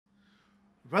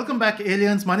Welcome back,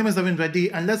 aliens. My name is Navin Reddy,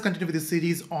 and let's continue with this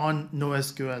series on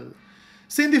NoSQL.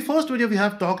 See, in the first video, we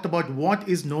have talked about what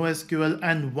is NoSQL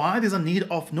and why there's a need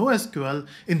of NoSQL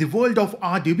in the world of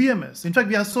RDBMS. In fact,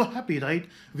 we are so happy, right?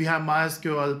 We have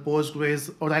MySQL,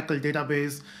 Postgres, Oracle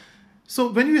database.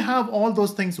 So when you have all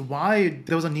those things, why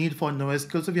there was a need for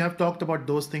NoSQL? So we have talked about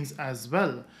those things as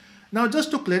well. Now,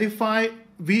 just to clarify,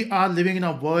 we are living in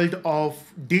a world of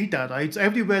data, right? So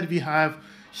everywhere we have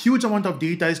huge amount of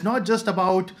data. It's not just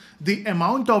about the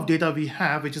amount of data we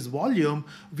have, which is volume.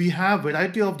 We have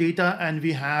variety of data and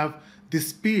we have the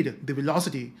speed, the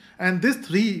velocity. And these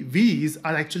three V's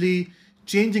are actually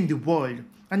changing the world.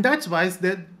 And that's why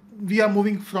we are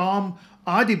moving from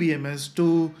RDBMS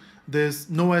to this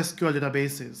NoSQL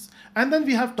databases. And then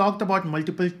we have talked about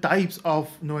multiple types of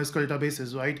NoSQL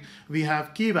databases, right? We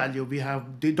have key value, we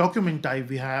have the document type,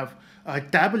 we have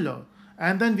tabular,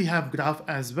 and then we have graph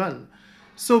as well.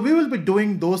 So we will be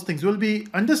doing those things. We'll be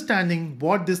understanding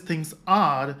what these things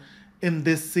are in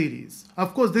this series.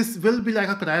 Of course, this will be like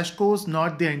a crash course,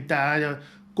 not the entire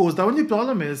course. The only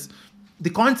problem is the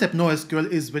concept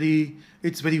NoSQL is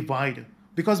very wide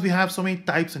because we have so many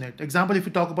types in it. Example, if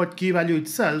we talk about key value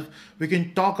itself, we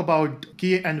can talk about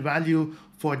key and value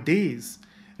for days.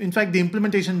 In fact, the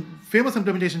famous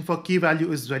implementation for key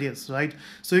value is Redis, right?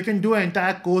 So you can do an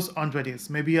entire course on Redis,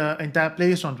 maybe an entire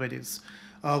playlist on Redis.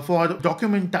 For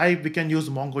document type, we can use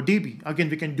MongoDB. Again,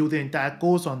 we can do the entire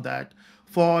course on that.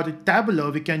 For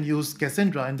Tabular, we can use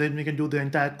Cassandra, and then we can do the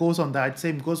entire course on that.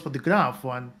 Same goes for the graph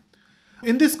one.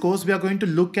 In this course, we are going to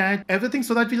look at everything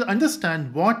so that we'll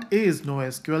understand what is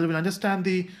NoSQL, we'll understand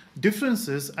the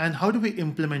differences and how do we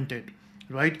implement it,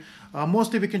 right?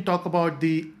 Mostly we can talk about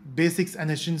the basics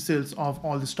and essentials of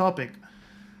all this topic.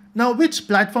 Now, which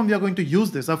platform we are going to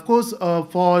use this? Of course,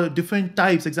 for different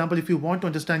types, example, if you want to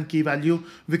understand key value,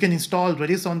 we can install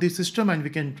Redis on the system and we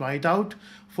can try it out.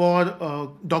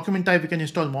 For document type, we can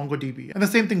install MongoDB. And the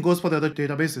same thing goes for the other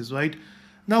databases, right?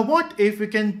 Now, what if we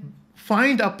can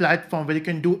find a platform where you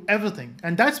can do everything?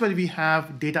 And that's where we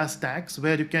have data stacks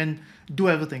where you can do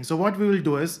everything. So what we will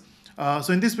do is,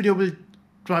 so in this video,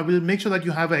 we'll make sure that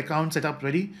you have an account set up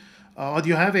ready. Or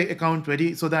you have an account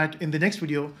ready so that in the next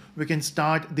video, we can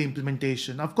start the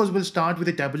implementation. Of course, we'll start with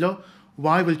the tabular.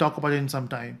 Why, we'll talk about it in some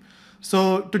time.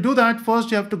 So to do that, first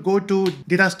you have to go to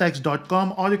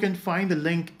datastacks.com, or you can find the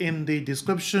link in the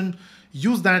description.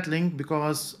 Use that link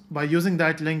because by using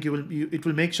that link, it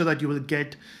will make sure that you will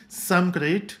get some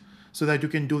credit so that you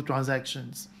can do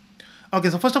transactions. Okay,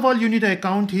 so first of all, you need an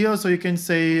account here. So you can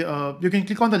say, you can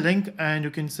click on the link and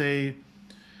you can say,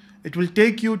 it will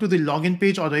take you to the login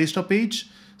page or register page.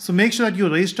 So make sure that you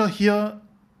register here.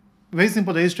 Very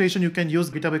simple registration. You can use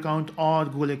GitHub account or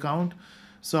Google account.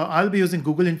 So I'll be using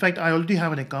Google. In fact, I already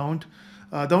have an account.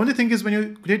 The only thing is when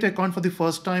you create an account for the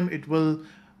first time, it will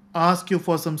ask you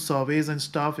for some surveys and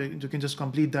stuff. You can just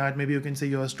complete that. Maybe you can say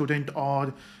you're a student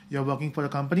or you're working for a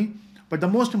company. But the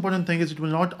most important thing is it will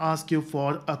not ask you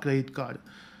for a credit card.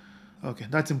 Okay,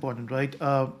 that's important, right?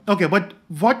 Okay, but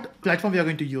what platform we are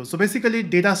going to use? So basically,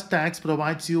 DataStax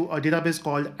provides you a database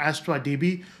called Astra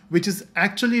DB, which is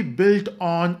actually built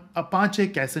on Apache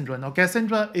Cassandra. Now,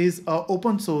 Cassandra is an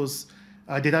open source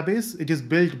database. It is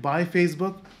built by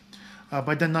Facebook,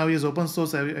 but then now it is open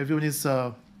source. Everyone is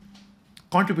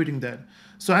contributing there.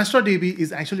 So Astra DB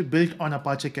is actually built on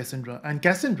Apache Cassandra, and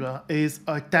Cassandra is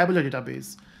a tabular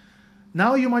database.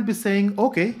 Now you might be saying,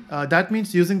 okay, that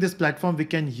means using this platform, we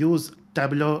can use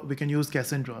Tabular, we can use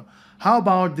Cassandra. How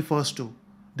about the first two,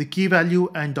 the key value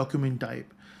and document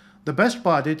type? The best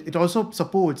part, it also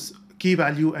supports key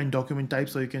value and document type,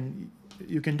 so you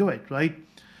can do it, right?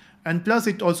 And plus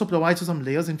it also provides you some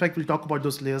layers. In fact, we'll talk about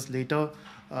those layers later.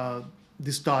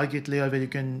 This target layer where you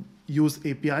can use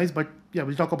APIs, but yeah,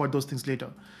 we'll talk about those things later.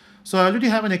 So I already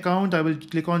have an account. I will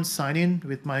click on sign in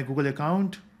with my Google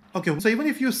account. Okay, so even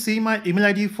if you see my email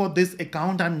ID for this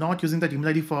account, I'm not using that email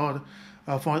ID for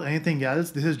anything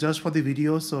else. This is just for the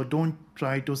video, so don't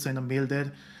try to send a mail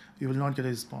there. You will not get a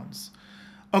response.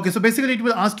 Okay, so basically it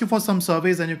will ask you for some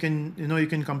surveys and you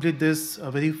can complete this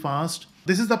very fast.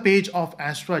 This is the page of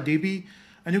Astra DB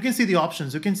and you can see the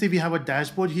options. You can see we have a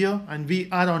dashboard here and we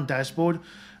are on dashboard.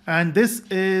 And this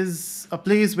is a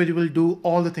place where you will do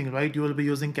all the things, right? You will be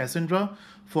using Cassandra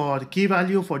for the key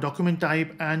value, for document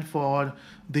type, and for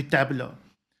the tabular.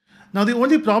 Now, the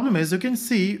only problem is you can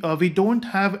see we don't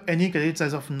have any credits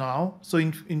as of now. So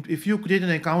if you create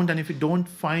an account and if you don't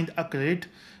find a credit,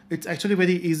 it's actually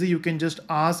very easy. You can just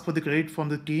ask for the credit from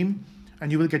the team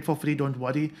and you will get for free, don't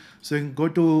worry. So you can go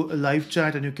to live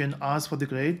chat and you can ask for the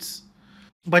credits.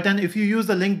 But then if you use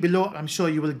the link below, I'm sure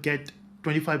you will get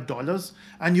 $25.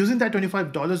 And using that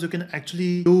 $25, you can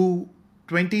actually do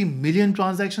 20 million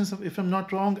transactions, if I'm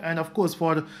not wrong. And of course,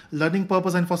 for learning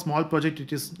purpose and for small project,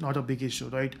 it is not a big issue,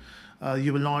 right?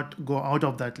 You will not go out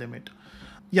of that limit.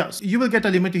 Yes, you will get a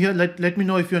limit here. Let me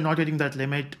know if you're not getting that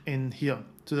limit in here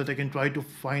so that I can try to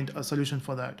find a solution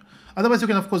for that. Otherwise, you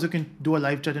can, of course, you can do a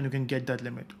live chat and you can get that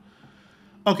limit.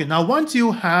 Okay, now once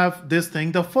you have this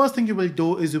thing, the first thing you will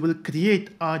do is you will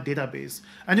create a database.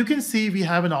 And you can see we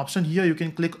have an option here. You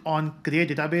can click on create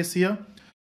database here.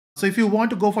 So if you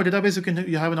want to go for database,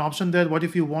 you have an option there. What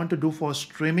if you want to do for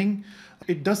streaming?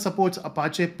 It does support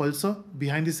Apache Pulsar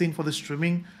behind the scene for the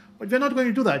streaming. But we're not going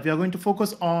to do that. We are going to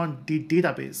focus on the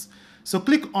database. So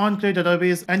click on create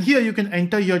database and here you can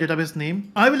enter your database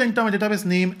name. I will enter my database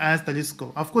name as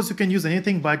Telusko. Of course, you can use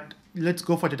anything, but let's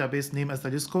go for database name as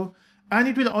Telusko. And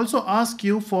it will also ask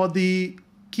you for the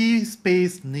key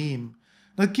space name.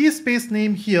 Now, key space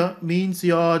name here means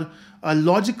your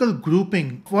logical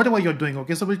grouping, whatever you're doing.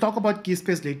 Okay, so we'll talk about key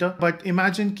space later, but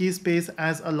imagine key space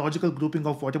as a logical grouping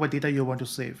of whatever data you want to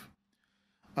save.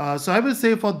 So I will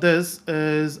say for this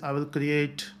is I will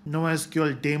create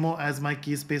NoSQL demo as my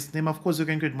key space name. Of course, you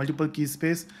can create multiple key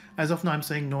space. As of now, I'm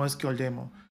saying NoSQL demo.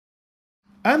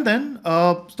 And then,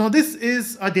 now this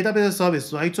is a database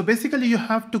service, right? So basically you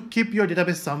have to keep your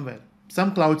database somewhere,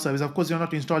 some cloud service. Of course, you're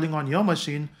not installing on your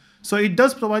machine. So it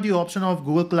does provide you option of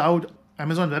Google Cloud,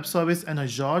 Amazon Web Service, and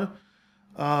Azure.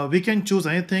 We can choose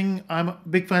anything. I'm a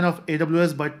big fan of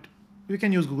AWS, but we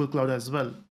can use Google Cloud as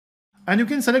well. And you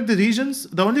can select the regions.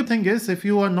 The only thing is if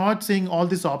you are not seeing all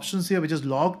these options here, which is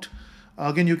logged,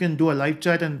 again, you can do a live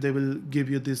chat and they will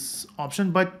give you this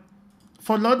option. But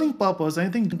for learning purpose,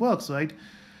 anything works, right?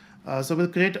 So we'll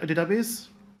create a database.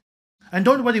 And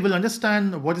don't worry, we'll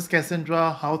understand what is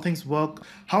Cassandra, how things work,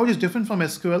 how it is different from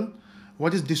SQL,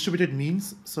 what is distributed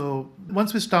means. So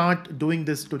once we start doing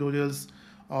these tutorials,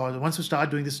 or once we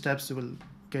start doing these steps, you will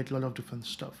get a lot of different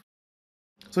stuff.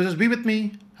 So just be with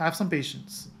me, have some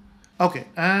patience. Okay,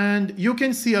 and you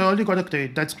can see I already got a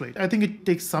grade. That's great. I think it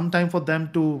takes some time for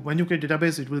them to, when you create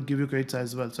database, it will give you grades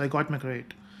as well. So I got my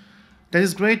grade. That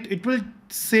is great. It will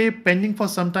say pending for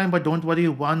some time, but don't worry,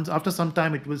 after some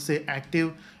time, it will say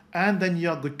active, and then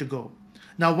you're good to go.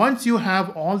 Now, once you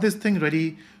have all this thing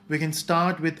ready, we can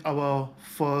start with our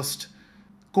first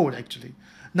code actually.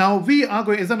 Now we are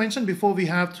going, as I mentioned before, we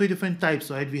have three different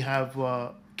types, right? We have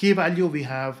key value, we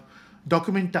have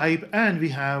document type, and we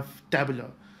have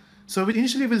tabular. So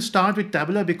initially we'll start with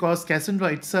tabular because Cassandra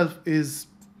itself is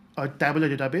a tabular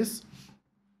database.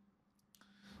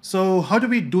 So how do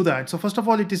we do that? So first of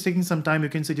all, it is taking some time. You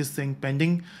can see this thing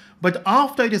pending, but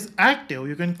after it is active,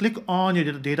 you can click on your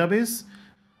database.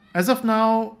 As of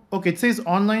now, okay, it says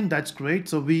online. That's great.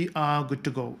 So we are good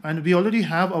to go. And we already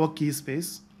have our key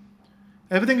space.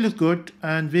 Everything looks good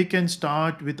and we can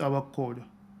start with our code.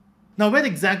 Now, where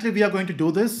exactly we are going to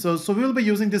do this? So we will be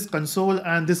using this console,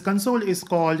 and this console is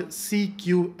called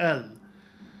CQL.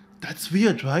 That's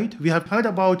weird, right? We have heard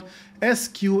about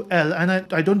SQL,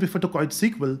 and I don't prefer to call it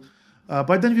SQL,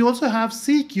 but then we also have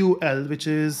CQL, which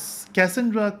is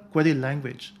Cassandra Query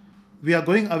Language. We are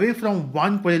going away from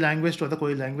one query language to other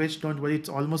query language. Don't worry, it's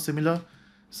almost similar.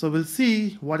 So we'll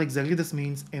see what exactly this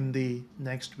means in the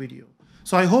next video.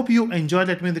 So I hope you enjoyed.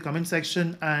 Let me in the comment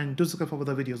section and do subscribe for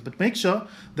other videos. But make sure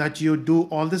that you do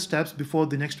all the steps before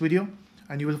the next video,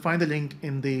 and you will find the link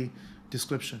in the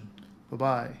description.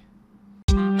 Bye-bye.